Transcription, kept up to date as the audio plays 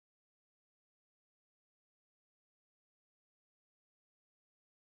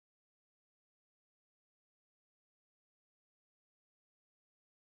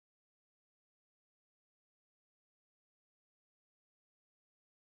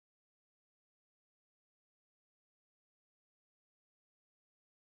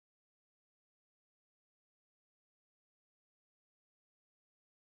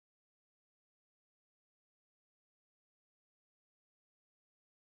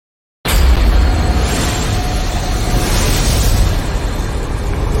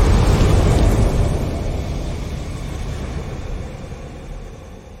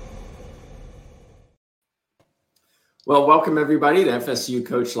Well, welcome everybody to FSU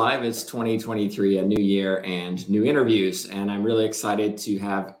Coach Live. It's 2023, a new year and new interviews. And I'm really excited to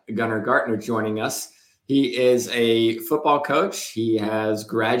have Gunnar Gartner joining us. He is a football coach. He has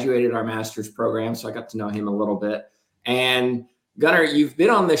graduated our master's program, so I got to know him a little bit. And Gunnar, you've been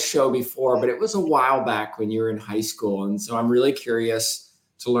on this show before, but it was a while back when you were in high school. And so I'm really curious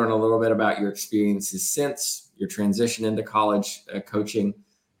to learn a little bit about your experiences since your transition into college coaching.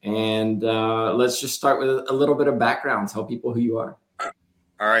 And let's just start with a little bit of background. Tell people who you are.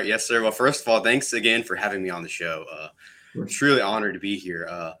 All right. Yes, sir. Well, first of all, thanks again for having me on the show. Truly honored to be here.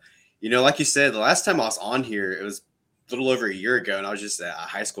 Like you said, the last time I was on here, it was a little over a year ago, and I was just a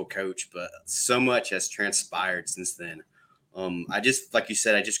high school coach, but so much has transpired since then. Like you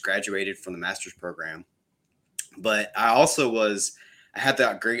said, I just graduated from the master's program, but I had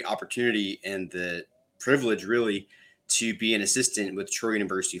that great opportunity and the privilege really to be an assistant with Troy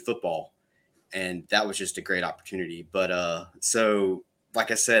University football. And that was just a great opportunity. But so like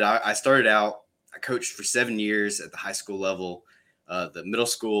I said, I started out, I coached for 7 years at the high school level, the middle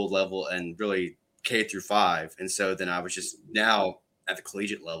school level, and really K through 5. And so then I was just now at the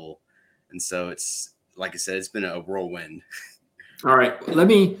collegiate level. And so it's, like I said, it's been a whirlwind. All right. Let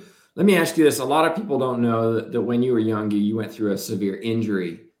me ask you this. A lot of people don't know that when you were younger, you went through a severe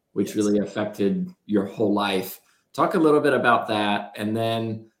injury, which really affected your whole life. Talk a little bit about that, and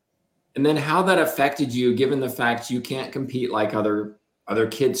then how that affected you, given the fact you can't compete like other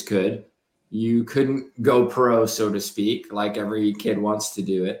kids could. You couldn't go pro, so to speak, like every kid wants to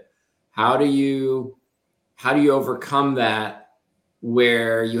do it. How do you overcome that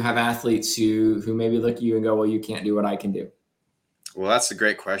where you have athletes who maybe look at you and go, well, you can't do what I can do? Well, that's a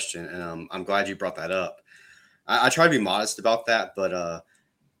great question, and I'm glad you brought that up. I try to be modest about that, but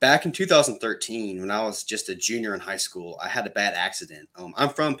back in 2013, when I was just a junior in high school, I had a bad accident. I'm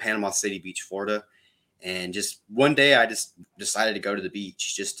from Panama City Beach, Florida, and just one day I just decided to go to the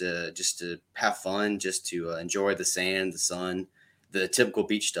beach just to have fun, just to enjoy the sand, the sun, the typical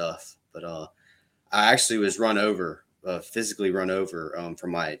beach stuff. But I actually was physically run over from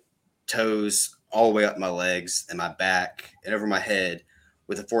my toes all the way up my legs and my back and over my head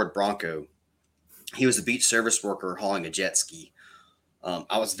with a Ford Bronco. He was a beach service worker hauling a jet ski.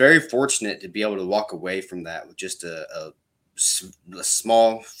 I was very fortunate to be able to walk away from that with just a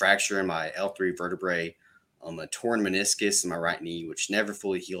small fracture in my L3 vertebrae, a torn meniscus in my right knee, which never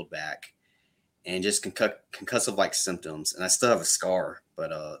fully healed back, and just concussive-like symptoms. And I still have a scar,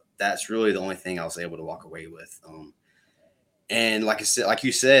 but that's really the only thing I was able to walk away with. And like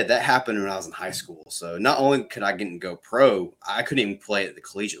you said, that happened when I was in high school. So not only could I go pro, I couldn't even play at the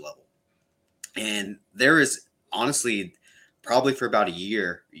collegiate level. And there is honestly, probably for about a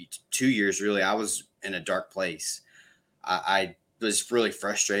year, 2 years, really, I was in a dark place. I was really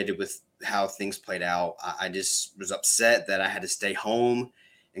frustrated with how things played out. I just was upset that I had to stay home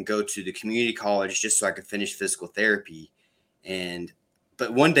and go to the community college just so I could finish physical therapy.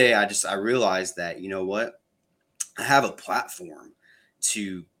 But one day I realized that, you know what? I have a platform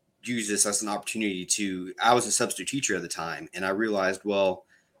to use this as an opportunity I was a substitute teacher at the time. And I realized, well,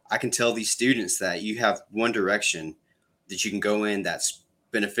 I can tell these students that you have one direction that you can go in that's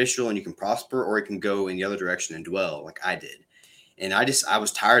beneficial and you can prosper, or it can go in the other direction and dwell like I did. And I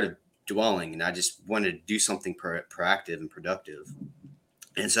was tired of dwelling, and I just wanted to do something proactive and productive.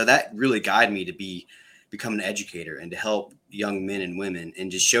 And so that really guided me to become an educator and to help young men and women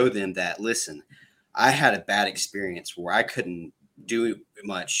and just show them that, listen, I had a bad experience where I couldn't do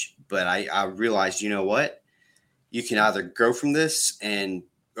much, but I realized, you know what? You can either grow from this and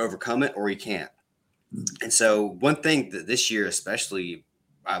overcome it, or you can't. And so one thing that this year, especially,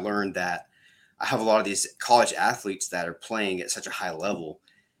 I learned that I have a lot of these college athletes that are playing at such a high level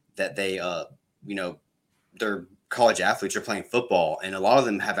that they're college athletes are playing football, and a lot of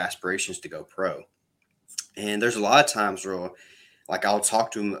them have aspirations to go pro. And there's a lot of times where, like, I'll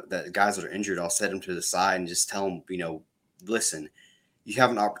talk to them, the guys that are injured, I'll set them to the side and just tell them, listen, you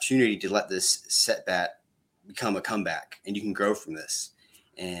have an opportunity to let this setback become a comeback, and you can grow from this.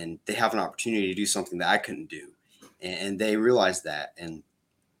 And they have an opportunity to do something that I couldn't do. And they realize that. And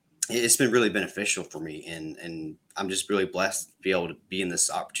it's been really beneficial for me. And I'm just really blessed to be able to be in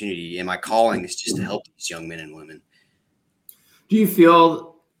this opportunity. And my calling is just to help these young men and women. Do you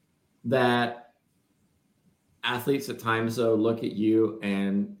feel that athletes at times, though, look at you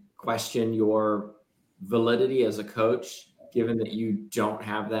and question your validity as a coach, given that you don't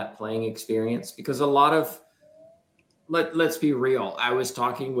have that playing experience? Because a lot of, let's be real. I was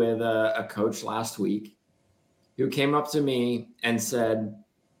talking with a coach last week who came up to me and said,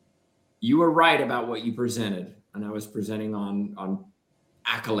 you were right about what you presented. And I was presenting on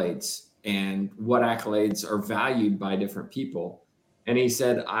accolades. and what accolades are valued by different people. And he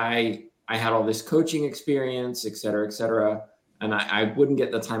said, I had all this coaching experience, et cetera, et cetera. And I wouldn't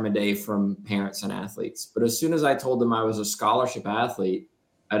get the time of day from parents and athletes. But as soon as I told them I was a scholarship athlete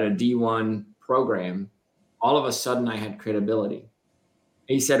at a D1 program, all of a sudden I had credibility.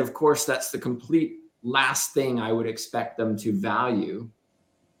 He said, of course, that's the complete last thing I would expect them to value,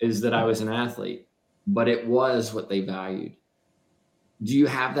 is that I was an athlete, but it was what they valued. Do you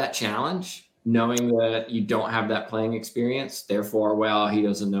have that challenge, knowing that you don't have that playing experience? Therefore, well, he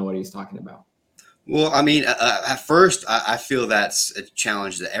doesn't know what he's talking about. Well, I mean, at first, I feel that's a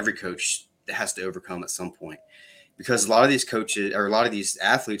challenge that every coach has to overcome at some point, because a lot of these coaches or a lot of these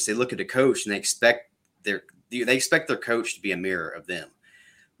athletes, they look at a coach and they expect their coach to be a mirror of them.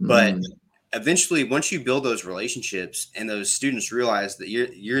 But eventually, once you build those relationships and those students realize that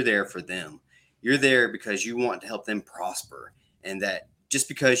you're there for them, you're there because you want to help them prosper, and that just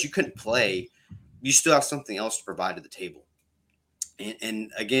because you couldn't play, you still have something else to provide to the table.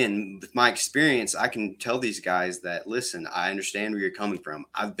 And again, with my experience, I can tell these guys that, listen, I understand where you're coming from.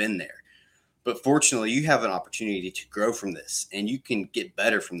 I've been there. But fortunately, you have an opportunity to grow from this, and you can get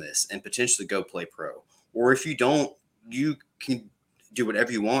better from this and potentially go play pro. Or if you don't, you can do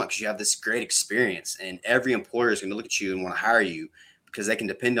whatever you want because you have this great experience, and every employer is going to look at you and want to hire you because they can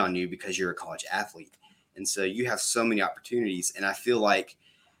depend on you because you're a college athlete. And so you have so many opportunities. And I feel like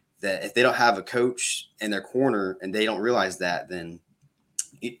that if they don't have a coach in their corner and they don't realize that, then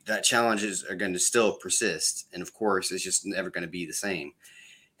that challenges are going to still persist. And of course, it's just never going to be the same.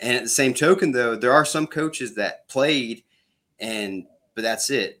 And at the same token, though, there are some coaches that played but that's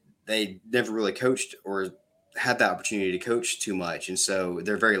it. They never really coached or had the opportunity to coach too much. And so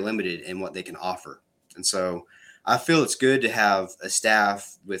they're very limited in what they can offer. And so I feel it's good to have a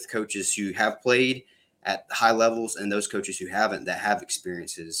staff with coaches who have played at high levels and those coaches who haven't, that have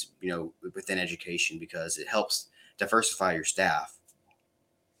experiences, within education, because it helps diversify your staff.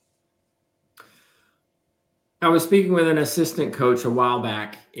 I was speaking with an assistant coach a while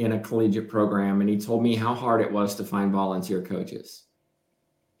back in a collegiate program, and he told me how hard it was to find volunteer coaches.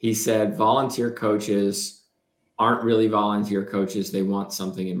 He said volunteer coaches aren't really volunteer coaches. They want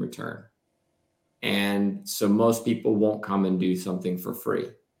something in return. And so most people won't come and do something for free.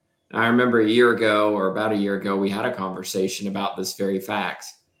 I remember about a year ago, we had a conversation about this very fact.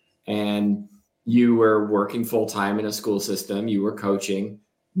 And you were working full-time in a school system, you were coaching,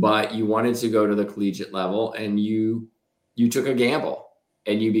 but you wanted to go to the collegiate level, and you took a gamble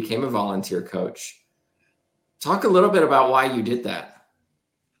and you became a volunteer coach. Talk a little bit about why you did that.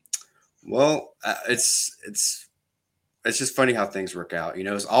 Well, it's just funny how things work out.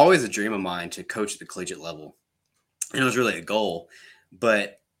 It was always a dream of mine to coach at the collegiate level. And it was really a goal,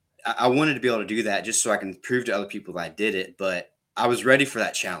 but I wanted to be able to do that just so I can prove to other people that I did it. But I was ready for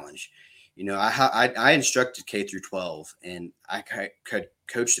that challenge. I instructed K through 12, and I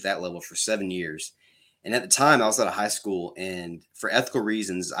coached at that level for 7 years. And at the time, I was at a high school, and for ethical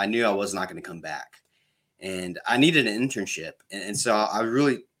reasons, I knew I was not going to come back. And I needed an internship. And so I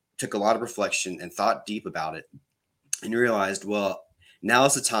really took a lot of reflection and thought deep about it, and realized, well, now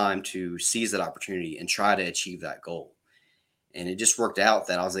is the time to seize that opportunity and try to achieve that goal. And it just worked out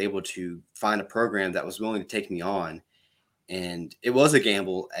that I was able to find a program that was willing to take me on. And it was a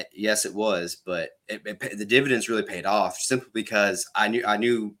gamble. Yes, it was, but the dividends really paid off, simply because I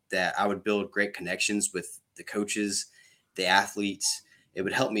knew that I would build great connections with the coaches, the athletes. It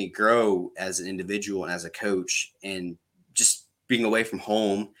would help me grow as an individual and as a coach, and just being away from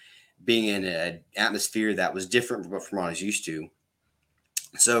home, being in an atmosphere that was different from what I was used to.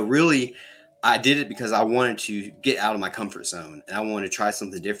 So really, I did it because I wanted to get out of my comfort zone, and I wanted to try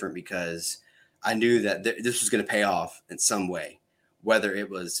something different because I knew that this was going to pay off in some way, whether it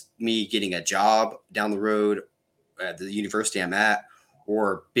was me getting a job down the road at the university I'm at,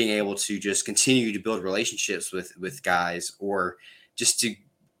 or being able to just continue to build relationships with guys, or just to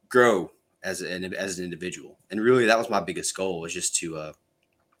grow as an individual. And really, that was my biggest goal, was just to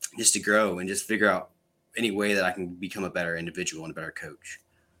grow and just figure out any way that I can become a better individual and a better coach.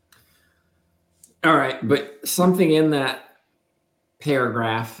 All right. But something in that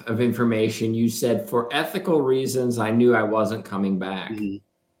paragraph of information, you said, for ethical reasons, I knew I wasn't coming back. Mm-hmm.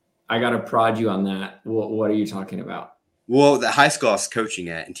 I got to prod you on that. What are you talking about? Well, the high school I was coaching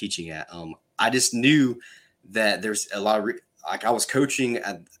at and teaching at, I just knew that there's a lot of, I was coaching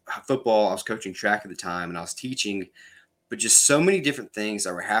at football, I was coaching track at the time, and I was teaching, but just so many different things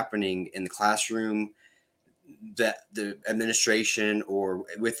that were happening in the classroom, that the administration or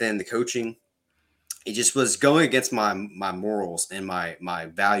within the coaching, it just was going against my morals and my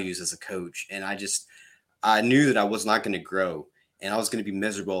values as a coach. And I knew that I was not going to grow. and I was going to be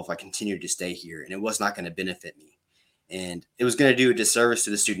miserable if I continued to stay here, and it was not going to benefit me. And it was going to do a disservice to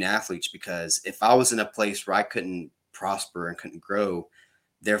the student athletes, because if I was in a place where I couldn't prosper and couldn't grow,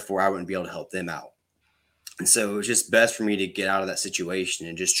 therefore I wouldn't be able to help them out. And so it was just best for me to get out of that situation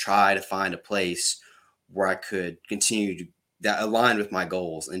and just try to find a place where I could continue to that aligned with my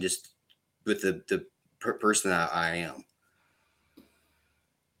goals and just with the person that I am.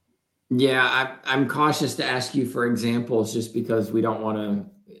 Yeah, I'm cautious to ask you for examples just because we don't want to,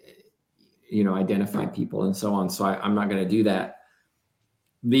 identify people and so on. So I'm not going to do that.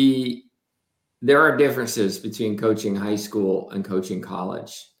 There are differences between coaching high school and coaching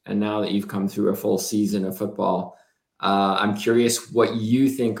college. And now that you've come through a full season of football, I'm curious what you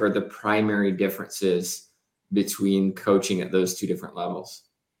think are the primary differences between coaching at those two different levels.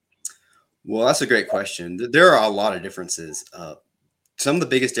 Well, that's a great question. There are a lot of differences. Some of the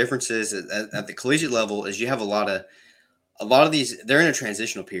biggest differences at the collegiate level is you have a lot of these, they're in a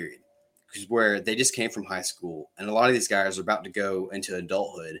transitional period where they just came from high school, and a lot of these guys are about to go into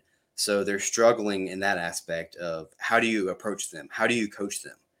adulthood. So they're struggling in that aspect of how do you approach them? How do you coach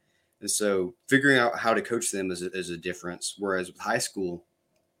them? And so figuring out how to coach them is a difference. Whereas with high school,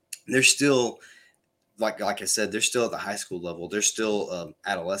 they're still, like I said, they're still at the high school level. They're still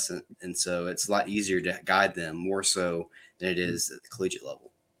adolescent. And so it's a lot easier to guide them more so than it is at the collegiate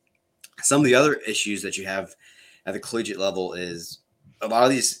level. Some of the other issues that you have at the collegiate level is a lot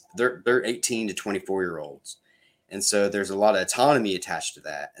of these, they're 18 to 24-year-olds. And so there's a lot of autonomy attached to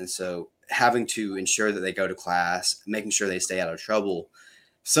that. And so having to ensure that they go to class, making sure they stay out of trouble,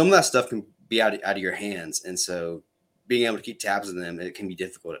 some of that stuff can be out of your hands. And so being able to keep tabs on them, it can be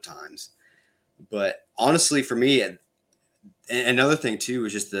difficult at times. But honestly, for me, another thing too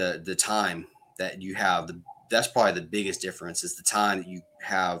is just the time that you have. That's probably the biggest difference, is the time that you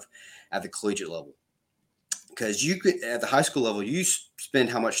have at the collegiate level. Because you could, at the high school level, you spend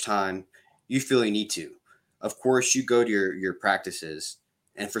how much time you feel you need to. Of course, you go to your practices,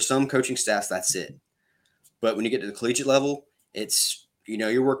 and for some coaching staffs, that's it. But when you get to the collegiate level, it's,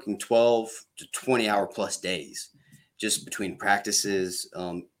 you're working 12 to 20 hour plus days, just between practices,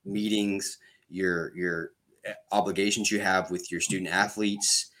 meetings, your obligations you have with your student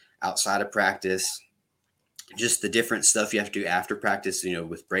athletes outside of practice, just the different stuff you have to do after practice,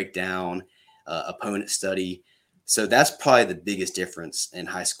 with breakdown, opponent study. So that's probably the biggest difference in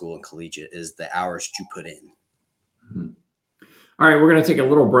high school and collegiate, is the hours you put in. Mm-hmm. All right, we're going to take a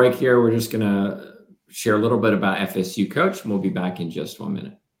little break here. We're just going to share a little bit about FSU Coach, and we'll be back in just 1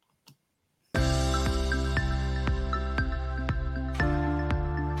 minute.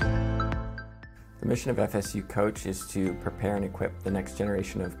 The mission of FSU Coach is to prepare and equip the next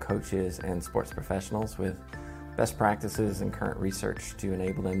generation of coaches and sports professionals with best practices and current research to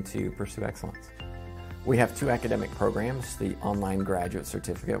enable them to pursue excellence. We have 2 academic programs, the online graduate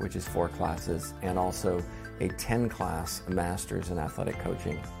certificate, which is 4 classes, and also a 10-class master's in athletic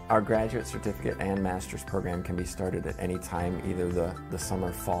coaching. Our graduate certificate and master's program can be started at any time, either the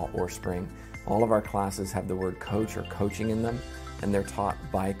summer, fall, or spring. All of our classes have the word coach or coaching in them, and they're taught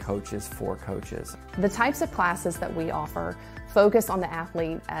by coaches for coaches. The types of classes that we offer focus on the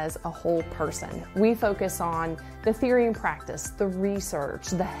athlete as a whole person. We focus on the theory and practice, the research,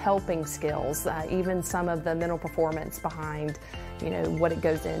 the helping skills, even some of the mental performance behind, what it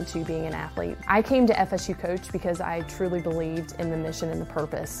goes into being an athlete. I came to FSU Coach because I truly believed in the mission and the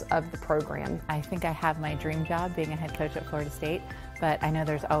purpose of the program. I think I have my dream job being a head coach at Florida State, but I know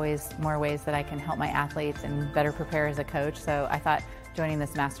there's always more ways that I can help my athletes and better prepare as a coach. So I thought joining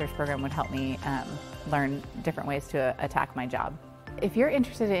this master's program would help me learn different ways to attack my job. If you're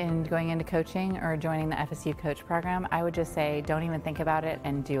interested in going into coaching or joining the FSU Coach program, I would just say don't even think about it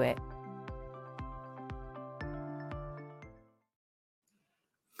and do it.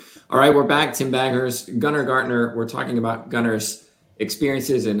 All right, we're back. Tim Baghurst, Gunnar Gartner. We're talking about Gunnar's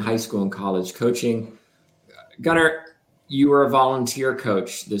experiences in high school and college coaching. Gunnar, you were a volunteer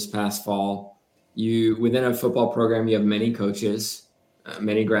coach this past fall. Within a football program, you have many coaches,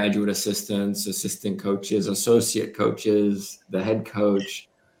 many graduate assistants, assistant coaches, associate coaches, the head coach.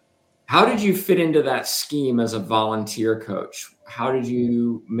 How did you fit into that scheme as a volunteer coach? How did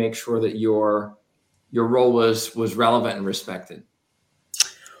you make sure that your role was relevant and respected?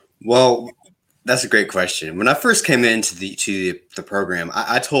 Well, that's a great question. When I first came into the program,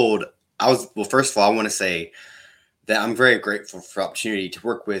 first of all, I want to say that I'm very grateful for the opportunity to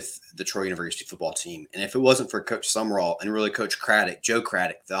work with the Troy University football team. And if it wasn't for Coach Summerall and really Coach Craddock, Joe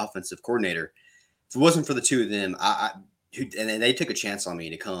Craddock, the offensive coordinator, if it wasn't for the two of them, and they took a chance on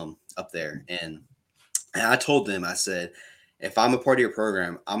me to come up there. And I told them, I said, if I'm a part of your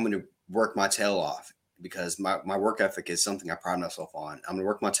program, I'm going to work my tail off because my work ethic is something I pride myself on. I'm going to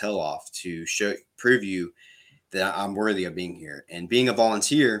work my tail off to prove you that I'm worthy of being here. And being a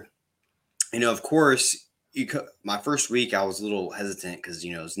volunteer, of course, my first week I was a little hesitant because,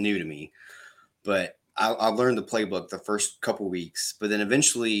 it's new to me, but I learned the playbook the first couple weeks. But then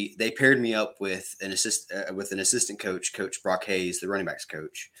eventually they paired me up with an assistant coach, Coach Brock Hayes, the running backs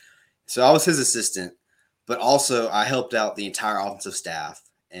coach. So I was his assistant, but also I helped out the entire offensive staff.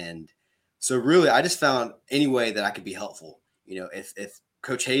 And so really I just found any way that I could be helpful. If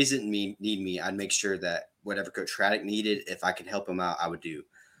Coach Hayes didn't need me, I'd make sure that whatever Coach Craddock needed, if I could help him out, I would do.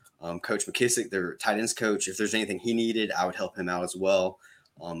 Coach McKissick, their tight ends coach, if there's anything he needed, I would help him out as well.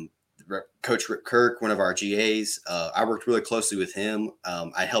 Coach Rick Kirk, one of our GAs, I worked really closely with him.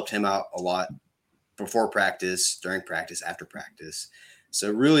 I helped him out a lot before practice, during practice, after practice.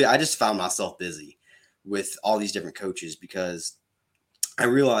 So really, I just found myself busy with all these different coaches because I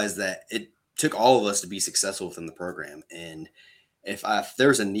realized that it took all of us to be successful within the program. And if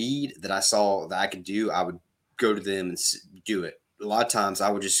there's a need that I saw that I could do, I would go to them and do it. A lot of times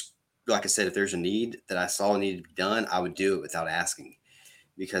I would just, like I said, if there's a need that I saw needed to be done, I would do it without asking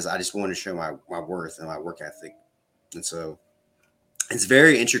because I just wanted to show my worth and my work ethic. And so it's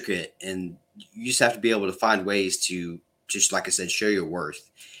very intricate, and you just have to be able to find ways to just, like I said, show your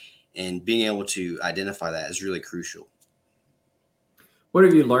worth, and being able to identify that is really crucial. What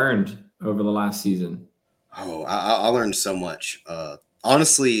have you learned over the last season? Oh, I learned so much.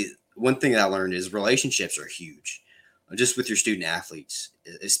 Honestly, one thing that I learned is relationships are huge, just with your student athletes,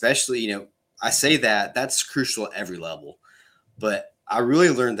 especially, I say that's crucial at every level, but I really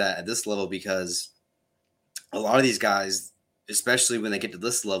learned that at this level because a lot of these guys, especially when they get to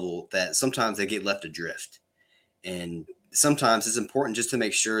this level, that sometimes they get left adrift. And sometimes it's important just to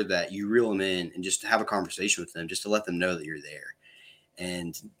make sure that you reel them in and just have a conversation with them, just to let them know that you're there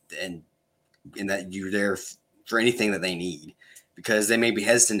and that you're there for anything that they need, because they may be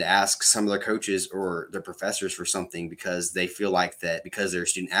hesitant to ask some of their coaches or their professors for something because they feel like that because they're a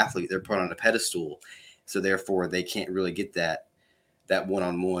student athlete, they're put on a pedestal. So therefore they can't really get that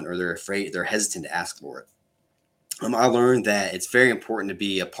one-on-one, or they're hesitant to ask for it. I learned that it's very important to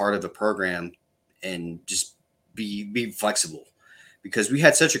be a part of a program and just be flexible, because we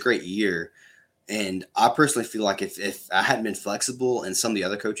had such a great year. And I personally feel like if I hadn't been flexible and some of the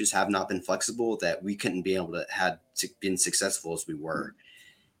other coaches have not been flexible, that we couldn't be able to have been successful as we were.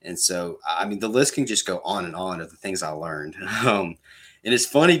 And so, I mean, the list can just go on and on of the things I learned. And it's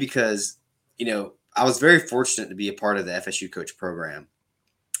funny because, I was very fortunate to be a part of the FSU coach program,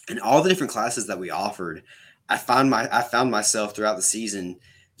 and all the different classes that we offered. I found myself throughout the season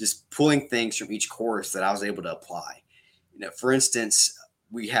just pulling things from each course that I was able to apply. For instance,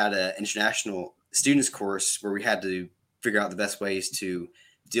 we had an international students course where we had to figure out the best ways to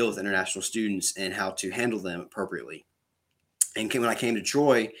deal with international students and how to handle them appropriately. And when I came to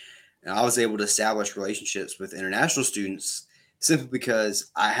Troy, I was able to establish relationships with international students simply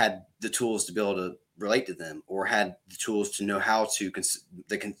because I had the tools to be able to relate to them, or had the tools to know how to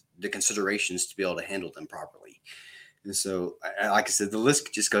the considerations to be able to handle them properly. And so, like I said, the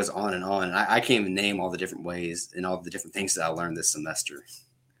list just goes on and on. And I can't even name all the different ways and all the different things that I learned this semester.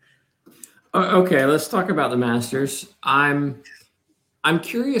 Okay, let's talk about the Masters. I'm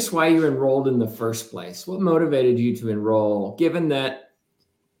curious why you enrolled in the first place. What motivated you to enroll, given that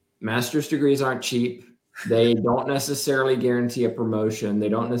master's degrees aren't cheap? They don't necessarily guarantee a promotion. They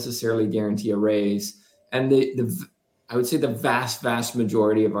don't necessarily guarantee a raise. And I would say the vast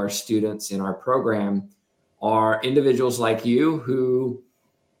majority of our students in our program are individuals like you who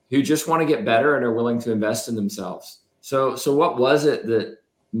just want to get better and are willing to invest in themselves. So what was it that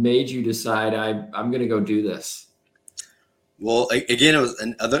made you decide I'm going to go do this? Well, again, it was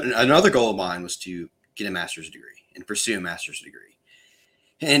another goal of mine was to get a master's degree and pursue a master's degree.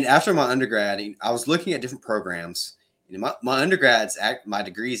 And after my undergrad, I was looking at different programs. My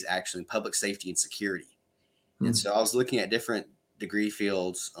degree is actually in public safety and security. Mm-hmm. And so I was looking at different degree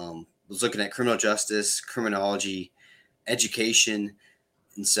fields. Was looking at criminal justice, criminology, education.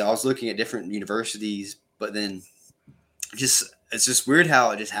 And so I was looking at different universities, but then it's just weird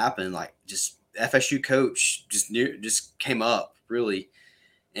how it just happened. Like, just FSU coach just came up really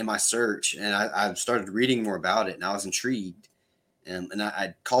in my search, and I started reading more about it, and I was intrigued. And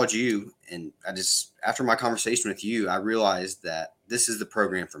I called you, and after my conversation with you, I realized that this is the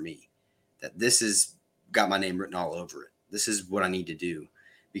program for me, that this has got my name written all over it. This is what I need to do,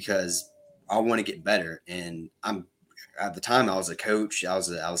 because I want to get better. And at the time I was a coach, I was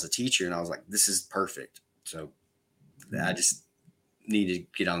a teacher, and I was like, this is perfect. So I just need to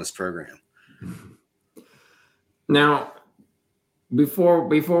get on this program. Now, before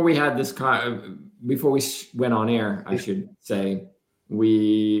we had this before we went on air, I should say,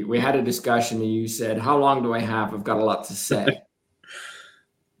 we had a discussion and you said, how long do I have? I've got a lot to say,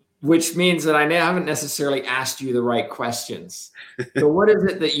 which means that I haven't necessarily asked you the right questions. So what is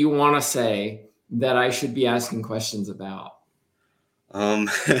it that you want to say that I should be asking questions about?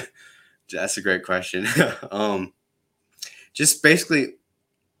 That's a great question. Just basically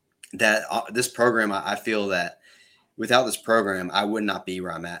that this program, I feel that without this program, I would not be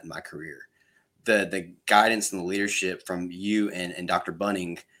where I'm at in my career. The guidance and the leadership from you and Dr.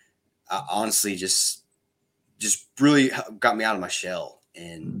 Bunning, honestly, just really got me out of my shell,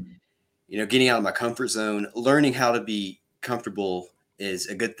 and getting out of my comfort zone, learning how to be comfortable is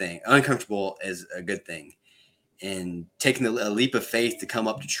a good thing. Uncomfortable is a good thing, and taking a leap of faith to come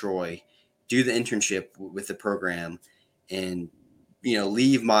up to Troy, do the internship with the program, and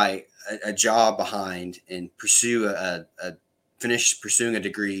leave a job behind and finish pursuing a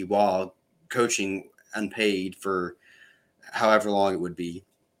degree while coaching unpaid for however long it would be,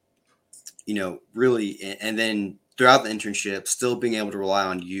 really. And then throughout the internship, still being able to rely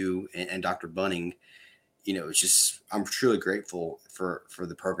on you and Dr. Bunning, it's just, I'm truly grateful for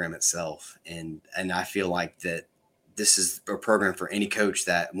the program itself. And I feel like that this is a program for any coach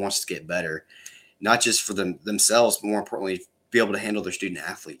that wants to get better, not just for themselves, but more importantly, be able to handle their student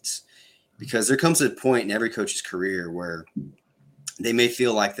athletes. Because there comes a point in every coach's career where they may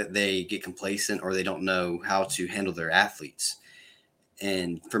feel like that they get complacent or they don't know how to handle their athletes.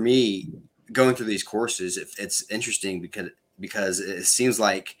 And for me, going through these courses, it's interesting because it seems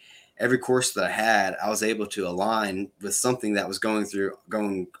like every course that I had, I was able to align with something that was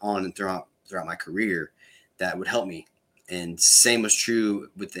going on and throughout my career that would help me. And same was true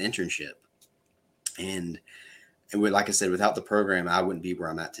with the internship. And like I said, without the program, I wouldn't be where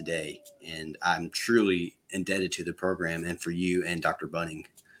I'm at today. And I'm truly indebted to the program and for you and Dr. Bunning.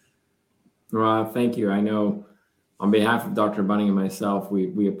 Well, thank you. I know on behalf of Dr. Bunning and myself,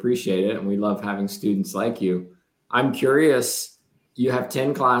 we appreciate it. And we love having students like you. I'm curious, you have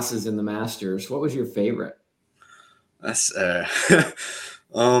 10 classes in the master's. What was your favorite? That's I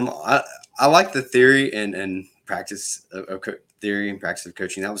like the theory and practice of theory and practice of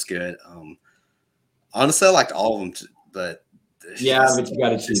coaching. That was good. Honestly, I liked all of them, but you got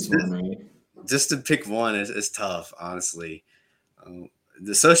to choose one, right? Just to pick one is tough, honestly.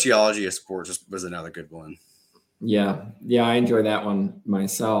 The sociology of sports was another good one. Yeah, I enjoy that one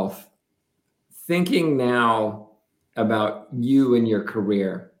myself. Thinking now about you and your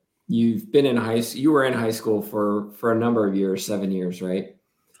career, you've been you were in high school for a number of years, 7 years, right?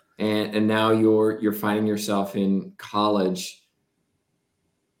 And now you're finding yourself in college.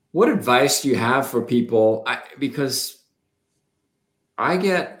 What advice do you have for people? Because I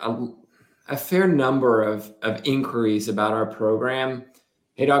get a fair number of inquiries about our program.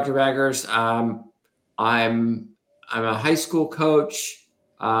 Hey, Dr. Baggers, I'm a high school coach.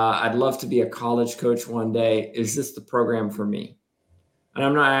 I'd love to be a college coach one day. Is this the program for me? And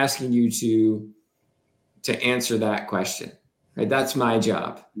I'm not asking you to answer that question. Right? That's my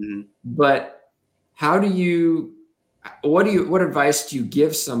job. Mm-hmm. But what advice do you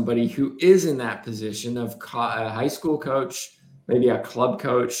give somebody who is in that position of a high school coach, maybe a club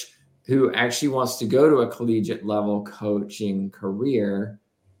coach, who actually wants to go to a collegiate level coaching career,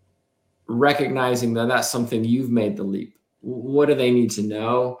 recognizing that that's something you've made the leap? What do they need to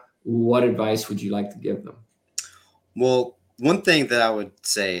know? What advice would you like to give them? Well, one thing that I would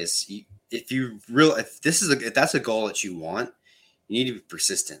say is if that's a goal that you want, you need to be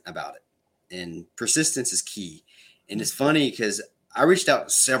persistent about it. And persistence is key. And it's funny because I reached out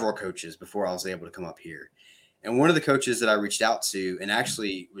to several coaches before I was able to come up here. And one of the coaches that I reached out to and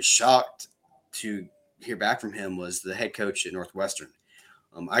actually was shocked to hear back from him was the head coach at Northwestern.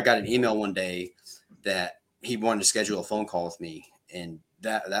 I got an email one day that he wanted to schedule a phone call with me, and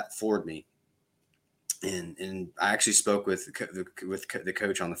that floored me. And I actually spoke with the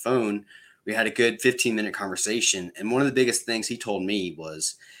coach on the phone. We had a good 15-minute conversation. And one of the biggest things he told me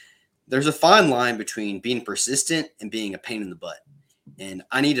was there's a fine line between being persistent and being a pain in the butt. And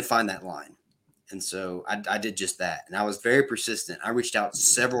I need to find that line. And so I did just that. And I was very persistent. I reached out to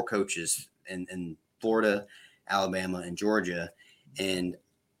several coaches in Florida, Alabama, and Georgia. And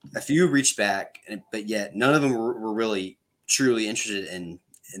a few reached back, but yet none of them were really truly interested in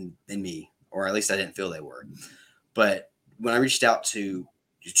me, or at least I didn't feel they were. But when I reached out to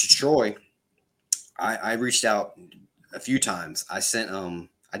Troy, I reached out a few times. I sent I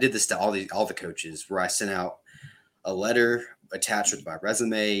did this to all the coaches, where I sent out a letter attached with my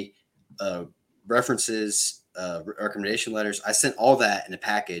resume, references, recommendation letters. I sent all that in a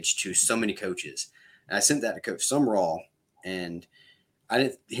package to so many coaches, and I sent that to Coach Summerall, and I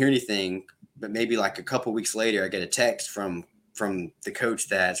didn't hear anything but maybe like a couple weeks later, I get a text from the coach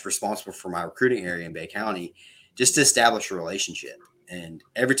that's responsible for my recruiting area in Bay County, just to establish a relationship. And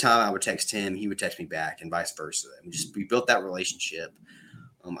every time I would text him, he would text me back, and vice versa. And we built that relationship.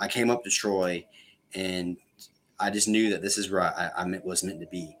 I came up to Troy, and I just knew that this is where I was meant to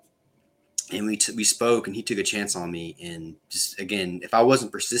be. And we spoke, and he took a chance on me. And just, again, if I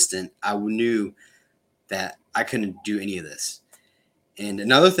wasn't persistent, I knew that I couldn't do any of this. And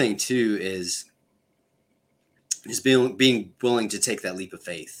another thing too is being willing to take that leap of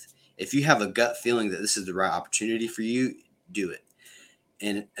faith. If you have a gut feeling that this is the right opportunity for you, do it.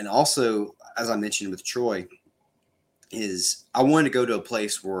 And also, as I mentioned with Troy, is I wanted to go to a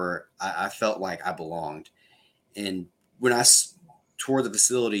place where I felt like I belonged. And when I toured the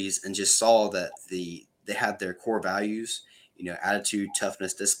facilities and just saw that they had their core values, attitude,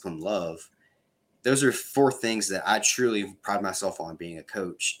 toughness, discipline, love, those are 4 things that I truly pride myself on being a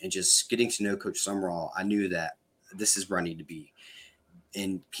coach. And just getting to know Coach Summerall, I knew that this is where I need to be.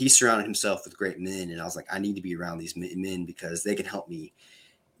 And he surrounded himself with great men. And I was like, I need to be around these men because they can help me,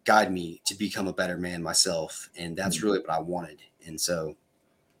 guide me to become a better man myself. And that's really what I wanted. And so,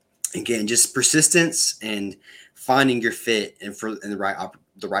 again, just persistence and finding your fit and in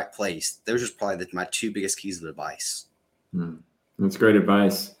the right place. Those are probably my 2 biggest keys of advice. That's great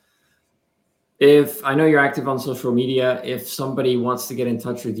advice. If I know you're active on social media, if somebody wants to get in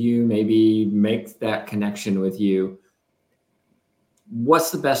touch with you, maybe make that connection with you, what's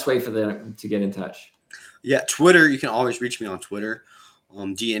the best way for them to get in touch? Yeah, Twitter. You can always reach me on Twitter.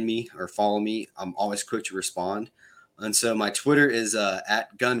 DM me or follow me. I'm always quick to respond. And so my Twitter is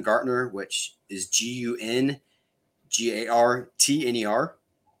at Gun Gartner, which is GUNGARTNER.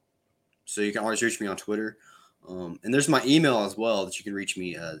 So you can always reach me on Twitter. And there's my email as well that you can reach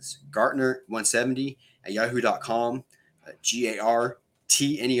me as gartner170@yahoo.com,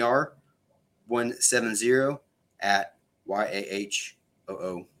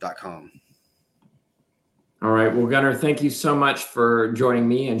 GARTNER170@YAHOO.com. All right. Well, Gunnar, thank you so much for joining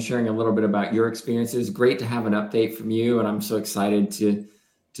me and sharing a little bit about your experiences. Great to have an update from you. And I'm so excited to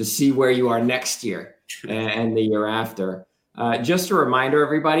see where you are next year and the year after. Just a reminder,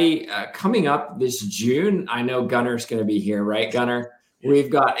 everybody, coming up this June, I know Gunnar's going to be here, right, Gunnar?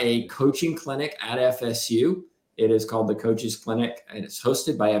 We've got a coaching clinic at FSU. It is called the Coaches Clinic, and it's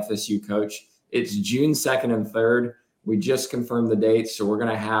hosted by FSU Coach. It's June 2nd and 3rd. We just confirmed the dates, so we're going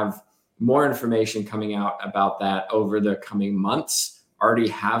to have more information coming out about that over the coming months. Already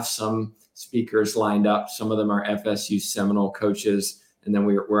have some speakers lined up. Some of them are FSU Seminole coaches, and then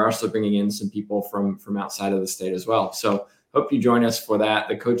we're also bringing in some people from outside of the state as well. So hope you join us for that,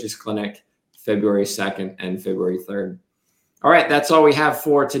 the Coaches Clinic, February 2nd and February 3rd. All right, that's all we have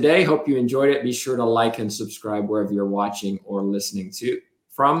for today. Hope you enjoyed it. Be sure to like and subscribe wherever you're watching or listening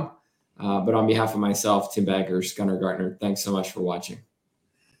from. But on behalf of myself, Tim Baggers, Gunnar Gartner, thanks so much for watching.